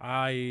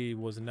 I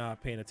was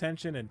not paying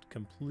attention and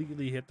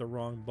completely hit the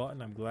wrong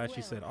button. I'm glad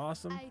she said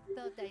awesome. I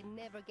thought I'd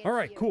never get All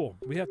right, here. cool.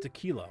 We have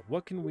tequila.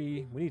 What can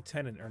we need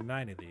 10 or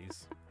 9 of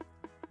these.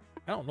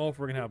 I don't know if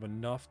we're going to have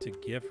enough to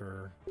give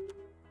her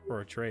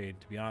for a trade,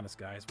 to be honest,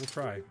 guys. We'll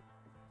try.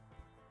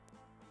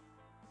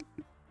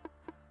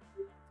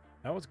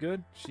 That was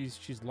good.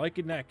 She's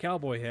liking that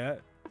cowboy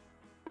hat.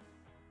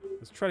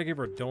 Let's try to give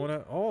her a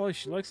donut. Oh,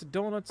 she likes the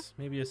donuts.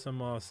 Maybe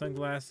some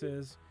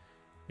sunglasses.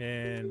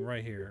 And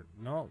right here.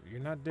 No, you're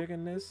not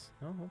digging this?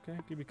 No? Okay.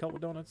 Give me a couple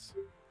donuts.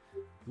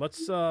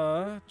 Let's,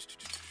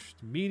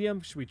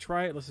 medium. Should we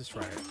try it? Let's just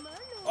try it.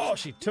 Oh,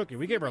 she took it.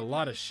 We gave her a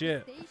lot of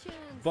shit.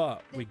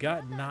 But we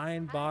got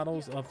 9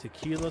 bottles of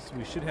tequila, so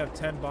we should have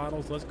 10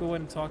 bottles. Let's go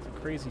ahead and talk to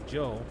Crazy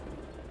Joe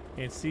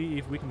and see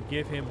if we can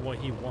give him what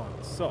he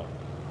wants. So,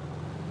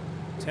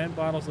 10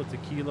 bottles of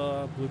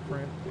tequila,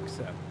 blueprint,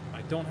 accept.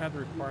 I don't have the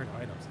required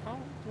items. How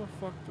the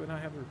fuck do I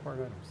not have the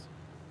required items?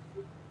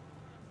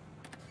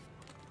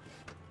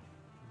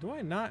 Do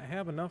I not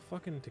have enough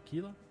fucking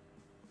tequila?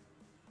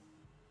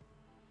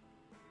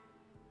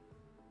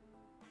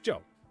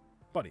 Joe,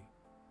 buddy.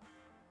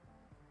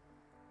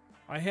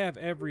 I have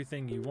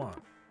everything you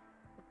want.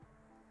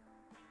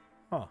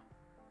 Huh.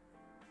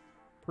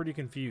 Pretty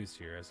confused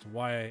here as to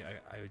why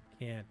I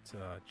can't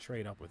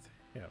trade up with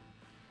him.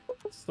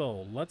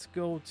 So, let's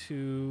go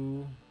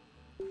to...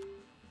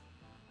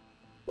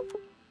 let's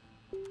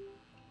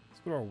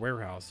go to our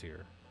warehouse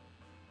here.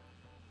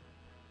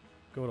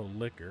 Go to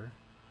liquor.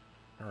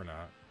 Or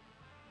not.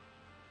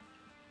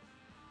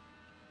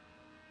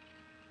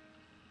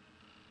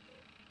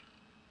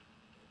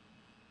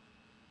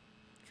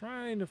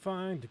 Trying to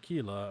find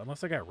tequila,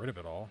 unless I got rid of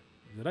it all.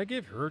 Did I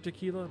give her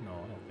tequila? No,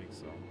 I don't think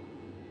so.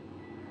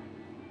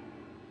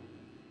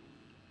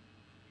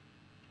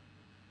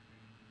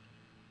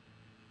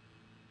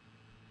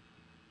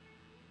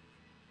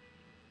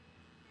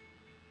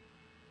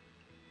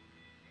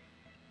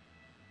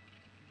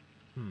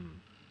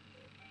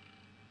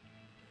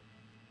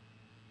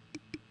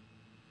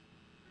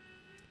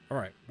 All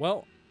right.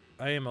 Well,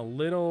 I am a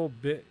little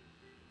bit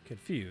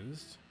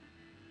confused.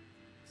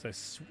 So I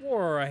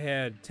swore I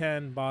had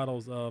 10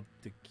 bottles of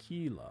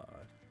tequila.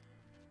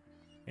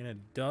 And it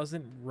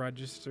doesn't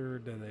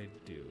register that I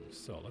do.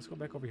 So let's go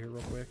back over here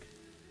real quick.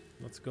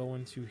 Let's go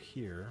into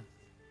here.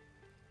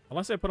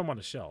 Unless I put them on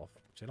the shelf,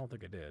 which I don't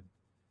think I did.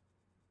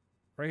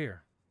 Right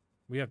here.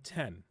 We have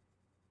 10.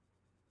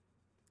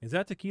 Is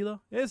that tequila?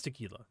 It is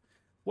tequila.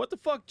 What the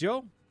fuck,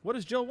 Joe? What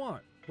does Joe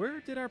want? Where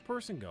did our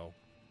person go?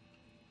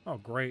 Oh,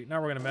 great.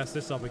 Now we're going to mess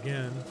this up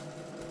again.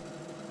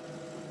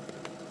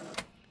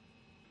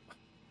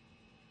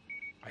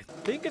 I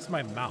think it's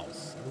my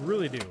mouse. I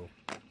really do.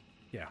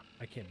 Yeah,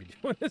 I can't be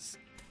doing this.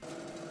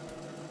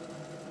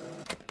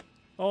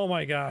 Oh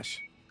my gosh.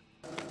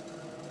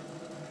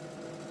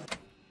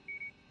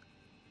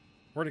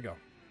 Where'd it go?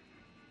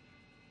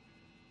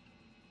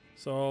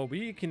 So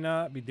we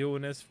cannot be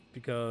doing this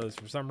because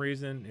for some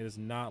reason it is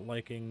not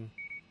liking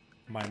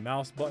my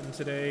mouse button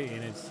today,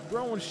 and it's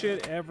throwing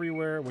shit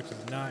everywhere, which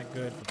is not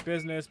good for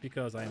business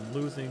because I'm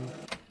losing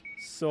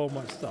so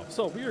much stuff.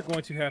 So we are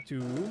going to have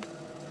to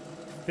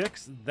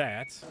fix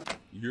that.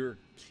 You're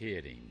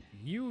kidding.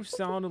 You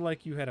sounded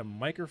like you had a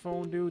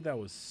microphone, dude. That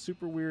was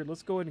super weird.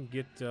 Let's go ahead and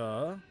get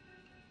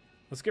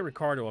let's get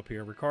Ricardo up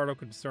here. Ricardo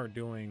can start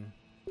doing,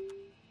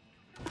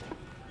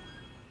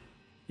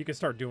 he can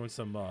start doing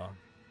some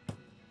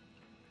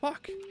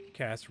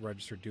cash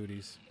register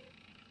duties.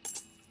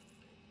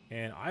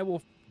 And I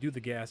will do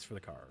the gas for the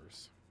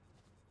cars.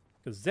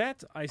 Because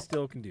that I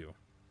still can do.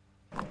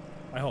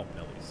 I hope,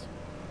 at least.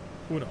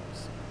 Who knows?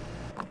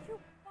 You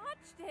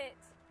watched it.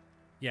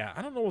 Yeah,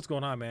 I don't know what's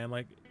going on, man.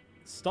 Like,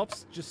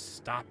 stuff's just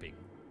stopping.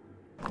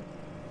 I'm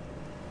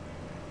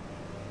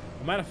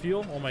out of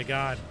fuel? Oh my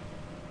god.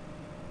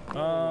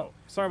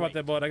 Sorry about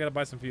that, bud. I gotta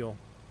buy some fuel.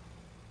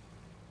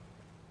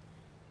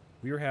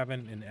 We are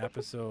having an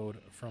episode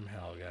from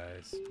hell,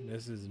 guys.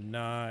 This is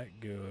not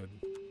good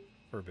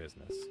for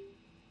business.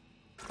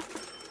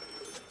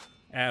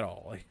 At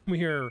all. Like,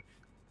 we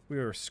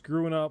are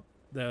screwing up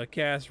the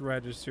cash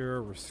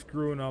register. We're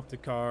screwing up the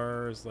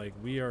cars. Like,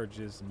 we are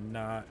just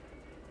not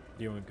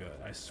doing good.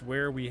 I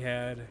swear we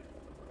had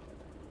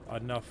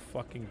enough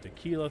fucking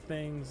tequila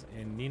things,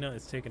 and Nina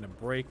is taking a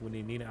break. We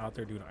need Nina out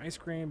there doing ice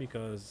cream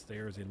because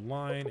there's a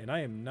line, and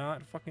I am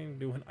not fucking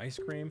doing ice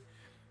cream.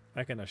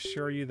 I can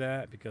assure you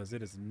that because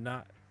it is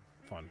not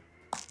fun.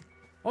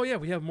 Oh yeah,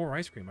 we have more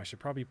ice cream. I should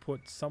probably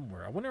put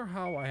somewhere. I wonder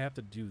how I have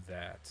to do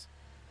that.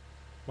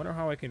 Wonder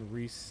how I can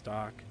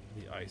restock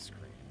the ice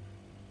cream.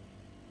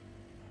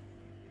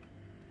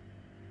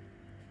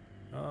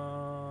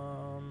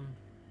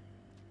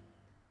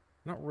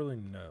 Not really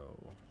know.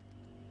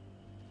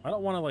 I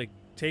don't want to like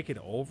take it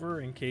over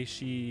in case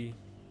she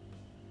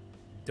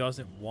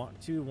doesn't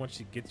want to once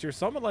she gets here.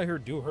 So I'm gonna let her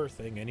do her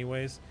thing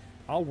anyways.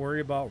 I'll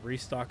worry about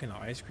restocking the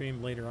ice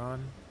cream later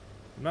on.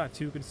 I'm not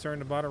too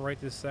concerned about it right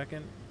this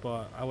second,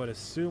 but I would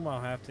assume I'll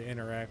have to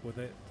interact with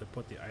it to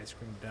put the ice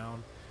cream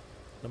down.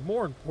 The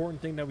more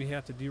important thing that we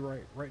have to do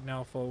right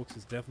now, folks,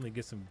 is definitely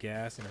get some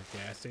gas in our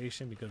gas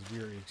station because we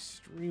are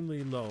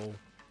extremely low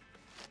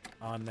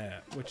on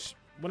that. Which,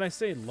 when I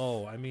say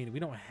low, I mean we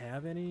don't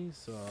have any.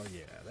 So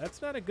yeah,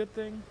 that's not a good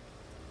thing.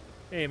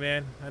 Hey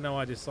man, I know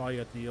I just saw you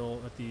at the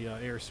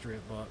airstrip,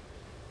 but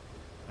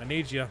I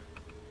need you.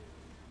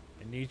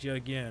 I need you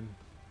again.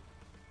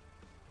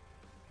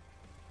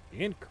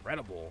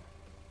 Incredible.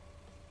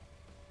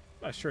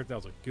 Not sure if that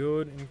was a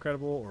good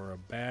incredible or a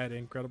bad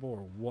incredible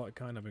or what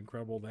kind of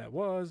incredible that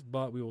was,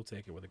 but we will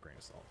take it with a grain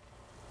of salt.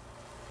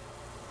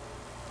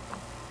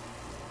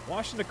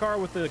 Washing the car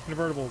with the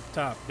convertible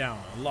top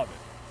down. I love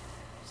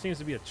it. Seems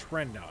to be a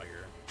trend out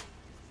here.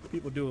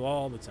 People do it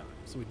all the time.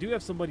 So we do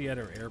have somebody at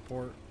our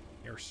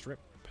airstrip.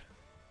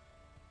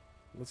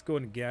 Let's go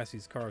ahead and gas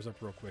these cars up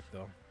real quick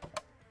though.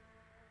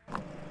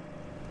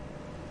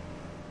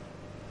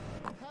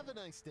 Have a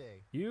nice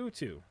day. You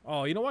too.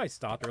 Oh, you know why I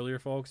stopped earlier,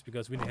 folks?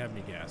 Because we didn't have any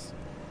gas.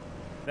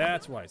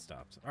 That's why I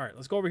stopped. All right,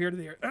 let's go over here to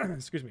the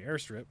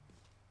airstrip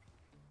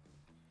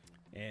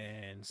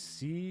and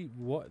see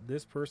what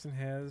this person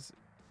has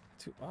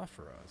to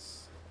offer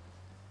us.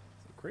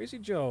 So Crazy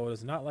Joe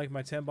does not like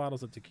my 10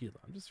 bottles of tequila.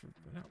 I'm just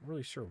not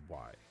really sure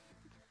why.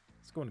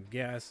 Let's go into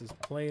gas. Is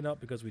playing up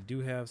because we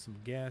do have some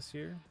gas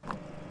here.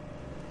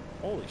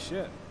 Holy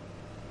shit.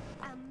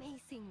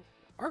 Amazing.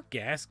 Our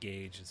gas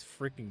gauge is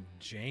freaking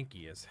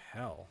janky as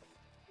hell.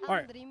 I'm All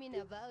right. dreaming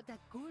about a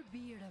cool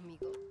beer,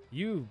 amigo.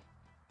 You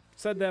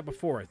said that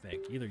before, I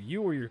think. Either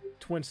you or your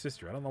twin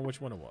sister. I don't know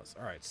which one it was.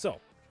 All right, so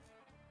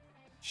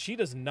she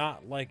does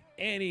not like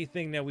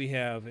anything that we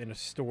have in a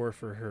store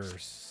for her.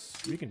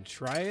 We can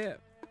try it.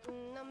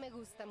 No me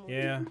gusta mucho.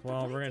 Yeah,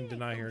 well, we're going to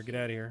deny her. Get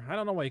out of here. I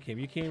don't know why you came.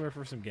 You came here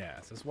for some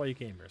gas. That's why you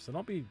came here. So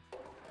don't be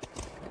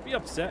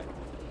upset.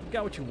 You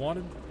got what you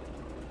wanted.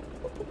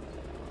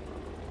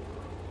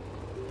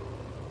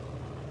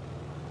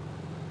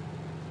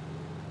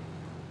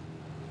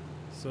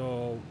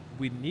 So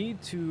we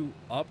need to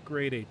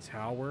upgrade a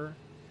tower.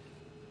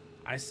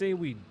 I say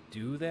we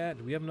do that.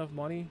 Do we have enough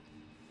money?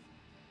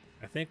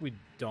 I think we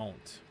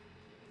don't.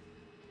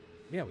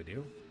 Yeah, we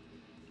do.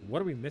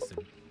 What are we missing?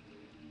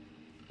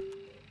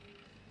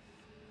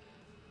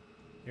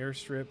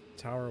 Airstrip,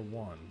 Tower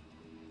 1.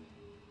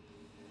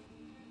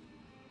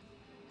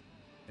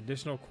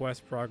 Additional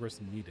quest progress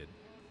needed.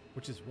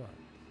 Which is what?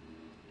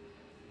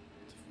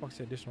 What the fuck's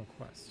the additional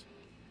quest?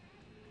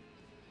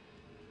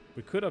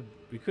 We could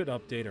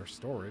update our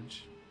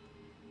storage.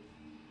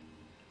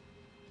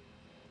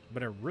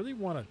 But I really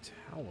want a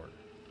tower.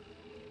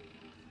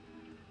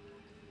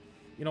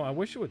 You know, I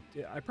wish it would...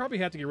 I probably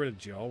have to get rid of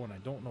Joe, and I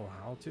don't know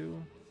how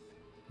to.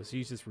 Because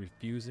he's just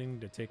refusing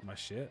to take my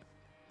shit.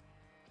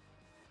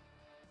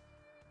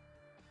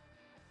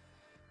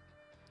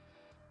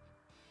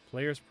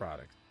 Player's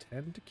product.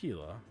 10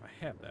 tequila.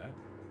 I have that.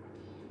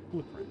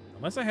 Blueprint.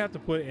 Unless I have to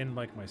put in,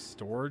 like, my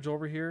storage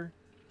over here.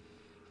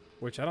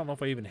 Which I don't know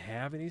if I even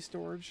have any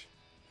storage.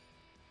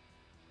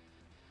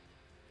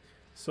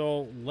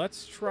 So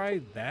let's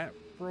try that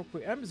real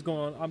quick. I'm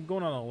going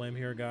on a limb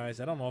here, guys.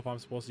 I don't know if I'm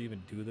supposed to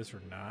even do this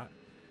or not.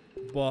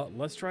 But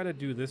let's try to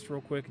do this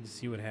real quick and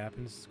see what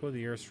happens. Let's go to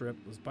the airstrip.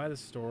 Let's buy the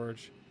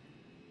storage.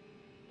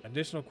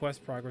 Additional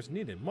quest progress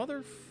needed.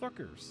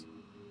 Motherfuckers.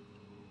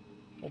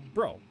 Well,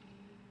 bro.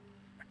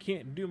 I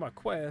can't do my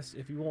quest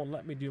if you won't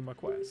let me do my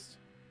quest.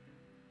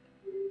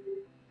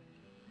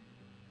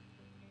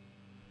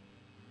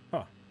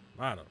 Huh.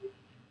 I don't know.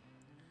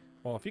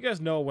 Well, if you guys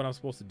know what I'm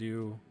supposed to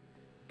do,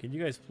 can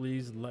you guys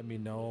please let me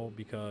know,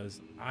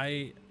 because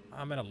I'm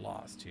at a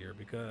loss here,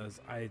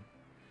 because I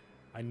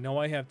know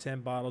I have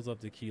 10 bottles of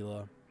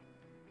tequila.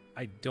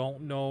 I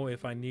don't know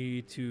if I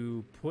need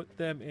to put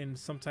them in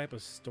some type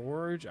of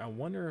storage. I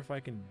wonder if I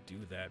can do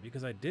that,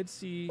 because I did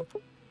see...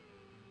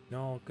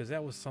 No, because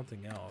that was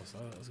something else.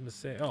 I was going to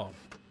say... Oh.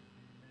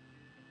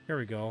 Here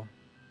we go.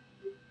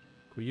 Can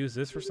we use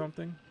this for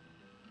something?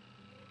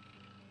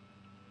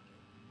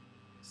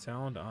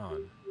 Sound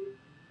on.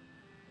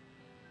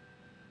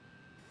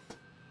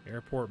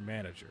 Airport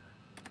manager.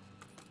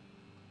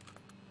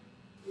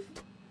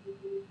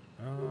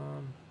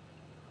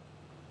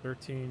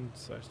 13/25.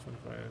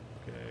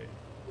 Okay.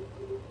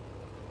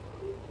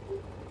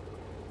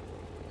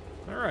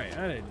 All right.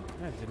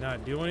 That did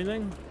not do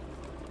anything.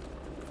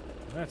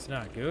 That's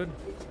not good.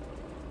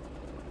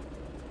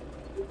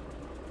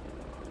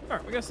 All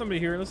right, we got somebody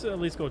here. Let's at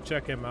least go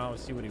check him out and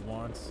see what he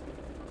wants.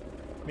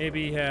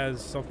 Maybe he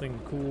has something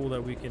cool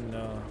that we can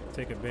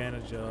take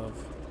advantage of.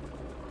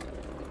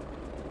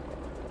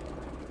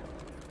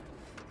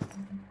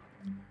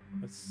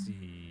 Let's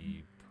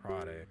see,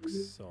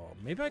 products. So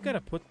maybe I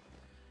gotta put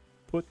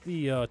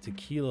the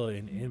tequila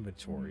in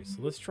inventory.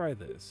 So let's try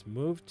this.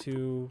 Move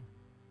to.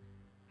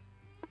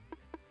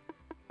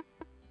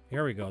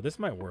 Here we go. This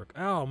might work.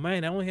 Oh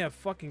man, I only have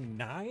fucking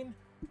 9.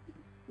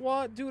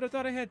 What, dude? I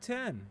thought I had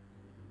 10.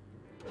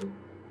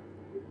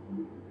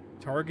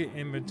 Target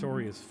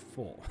inventory is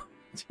full.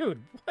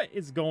 Dude, what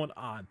is going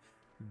on?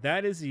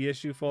 That is the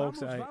issue, folks.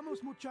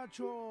 Vamos,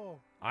 muchacho.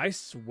 I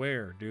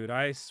swear, dude.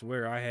 I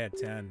swear I had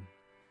 10.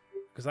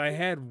 Because I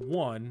had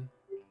 1,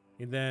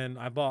 and then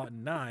I bought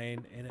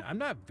 9. And I'm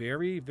not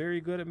very,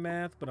 very good at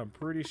math, but I'm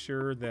pretty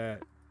sure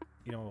that,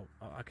 you know...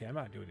 Okay, I'm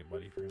not doing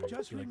anybody for anything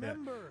Just like that.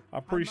 remember,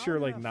 I'm pretty I'm sure out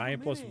in like a few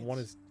 9 plus 1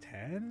 minutes. is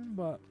 10,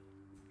 but...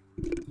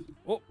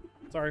 Oh,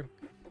 sorry.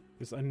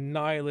 Just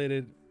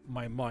annihilated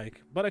my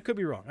mic. But I could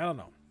be wrong. I don't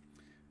know.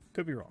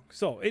 Could be wrong.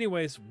 So,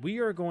 anyways, we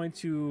are going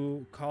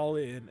to call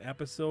it an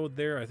episode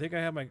there. I think I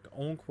have my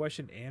own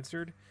question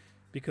answered,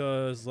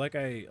 because like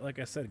I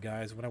said,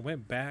 guys, when I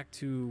went back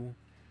to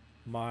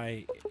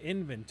my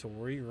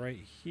inventory right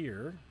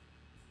here,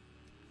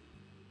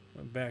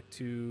 went back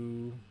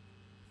to,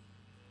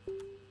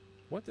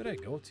 what did I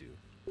go to?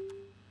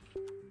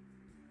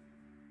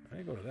 I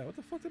didn't go to that. What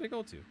the fuck did I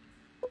go to?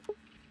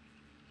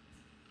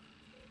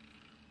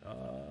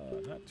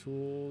 Not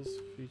tools,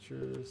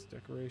 features,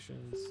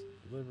 decorations,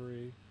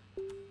 delivery.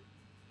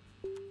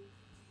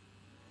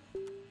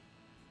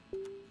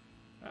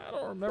 I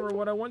don't remember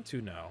what I went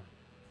to now.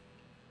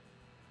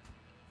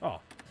 Oh.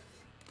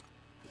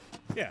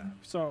 Yeah,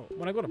 so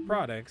when I go to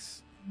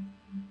products,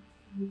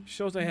 it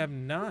shows I have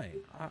 9.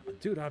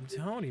 Dude, I'm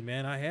telling you,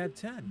 man, I had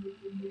 10.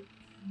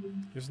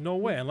 There's no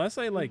way. Unless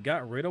I, like,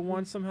 got rid of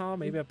one somehow.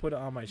 Maybe I put it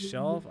on my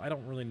shelf. I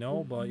don't really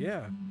know, but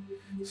yeah.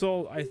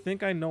 So I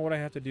think I know what I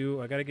have to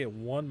do. I got to get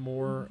one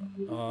more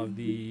of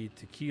the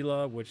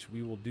tequila, which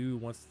we will do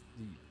once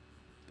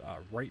the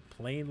right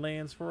plane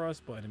lands for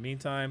us. But in the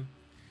meantime,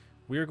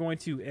 we are going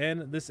to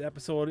end this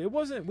episode.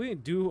 We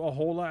didn't do a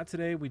whole lot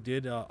today. We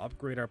did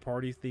upgrade our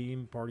party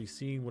theme, party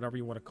scene, whatever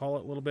you want to call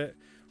it, a little bit.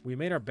 We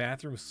made our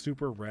bathroom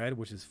super red,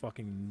 which is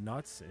fucking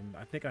nuts. And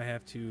I think I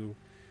have to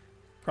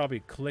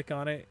probably click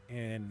on it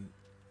and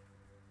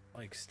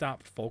like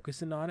stop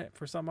focusing on it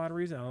for some odd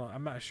reason.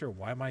 I'm not sure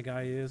why my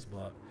guy is,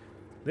 but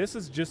this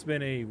has just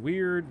been a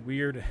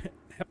weird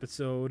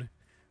episode.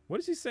 What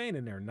is he saying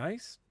in there?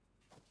 Nice?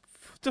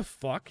 What the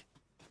fuck?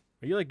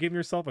 Are you like giving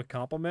yourself a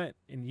compliment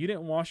and you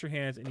didn't wash your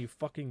hands and you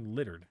fucking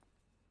littered?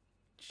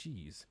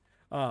 Jeez.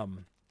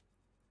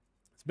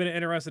 It's been an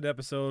interesting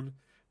episode,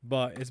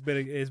 but it's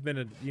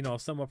been a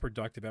somewhat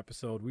productive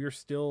episode. We are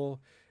still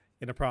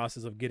in the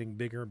process of getting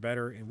bigger and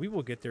better, and we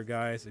will get there,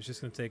 guys. It's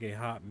just going to take a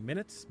hot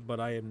minute, but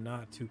I am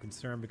not too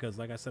concerned because,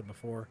 like I said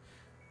before,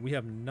 we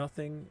have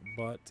nothing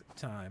but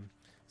time.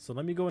 So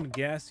let me go and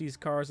gas these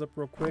cars up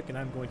real quick, and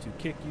I'm going to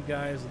kick you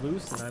guys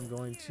loose, and I'm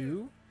going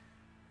to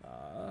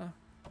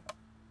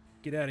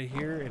get out of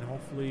here, and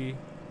hopefully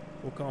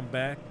we'll come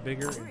back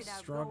bigger and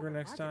stronger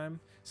next time.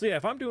 So yeah,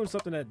 if I'm doing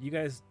something that you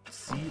guys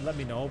see, let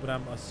me know, but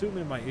I'm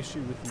assuming my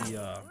issue with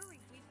the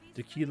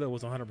tequila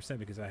was 100%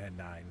 because I had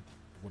 9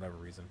 for whatever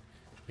reason.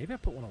 Maybe I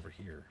put one over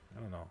here. I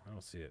don't know. I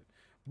don't see it.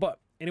 But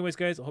anyways,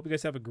 guys, I hope you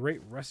guys have a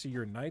great rest of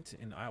your night,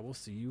 and I will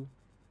see you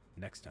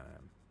next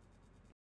time.